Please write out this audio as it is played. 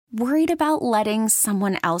Worried about letting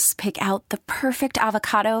someone else pick out the perfect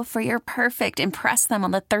avocado for your perfect impress them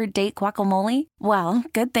on the third date guacamole? Well,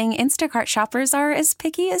 good thing Instacart shoppers are as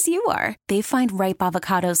picky as you are. They find ripe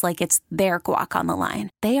avocados like it's their guac on the line.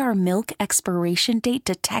 They are milk expiration date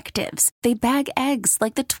detectives. They bag eggs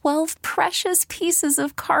like the 12 precious pieces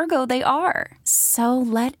of cargo they are. So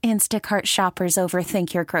let Instacart shoppers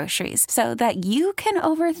overthink your groceries so that you can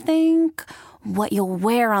overthink what you'll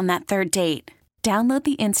wear on that third date. Download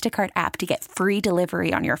the Instacart app to get free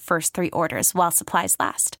delivery on your first 3 orders while supplies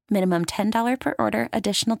last. Minimum $10 per order.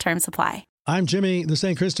 Additional terms apply. I'm Jimmy, the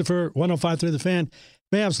St. Christopher, 105.3 The Fan.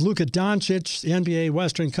 Mavs Luka Doncic, the NBA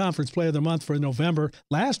Western Conference Player of the Month for November.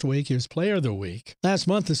 Last week, he was Player of the Week. Last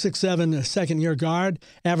month, the 6'7" second-year guard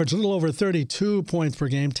averaged a little over 32 points per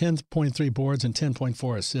game, 10.3 boards, and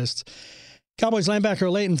 10.4 assists. Cowboys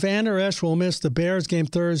linebacker Leighton Vander Esch will miss the Bears game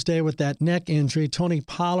Thursday with that neck injury. Tony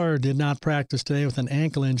Pollard did not practice today with an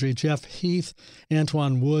ankle injury. Jeff Heath,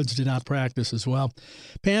 Antoine Woods did not practice as well.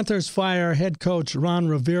 Panthers fire head coach Ron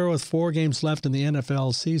Rivera with 4 games left in the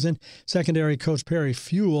NFL season. Secondary coach Perry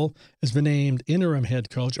Fewell has been named interim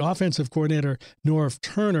head coach. Offensive coordinator Norv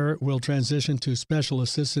Turner will transition to special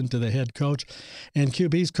assistant to the head coach. And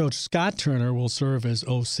QB's coach Scott Turner will serve as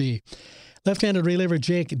OC. Left-handed reliever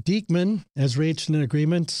Jake Diekman has reached an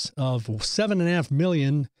agreement of $7.5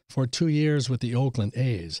 million for 2 years with the Oakland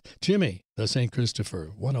A's. Jimmy, the St. Christopher,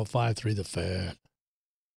 105.3 The Fan.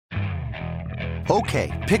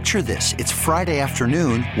 Okay, picture this. It's Friday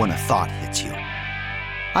afternoon when a thought hits you.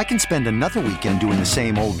 I can spend another weekend doing the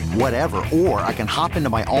same old whatever, or I can hop into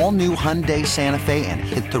my all-new Hyundai Santa Fe and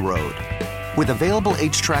hit the road. With available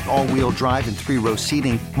H-Track all-wheel drive and 3-row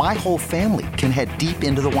seating, my whole family can head deep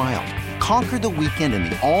into the wild. Conquer the weekend in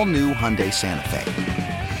the all-new Hyundai Santa Fe.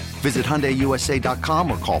 Visit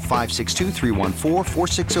HyundaiUSA.com or call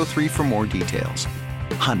 562-314-4603 for more details.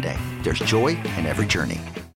 Hyundai, there's joy in every journey.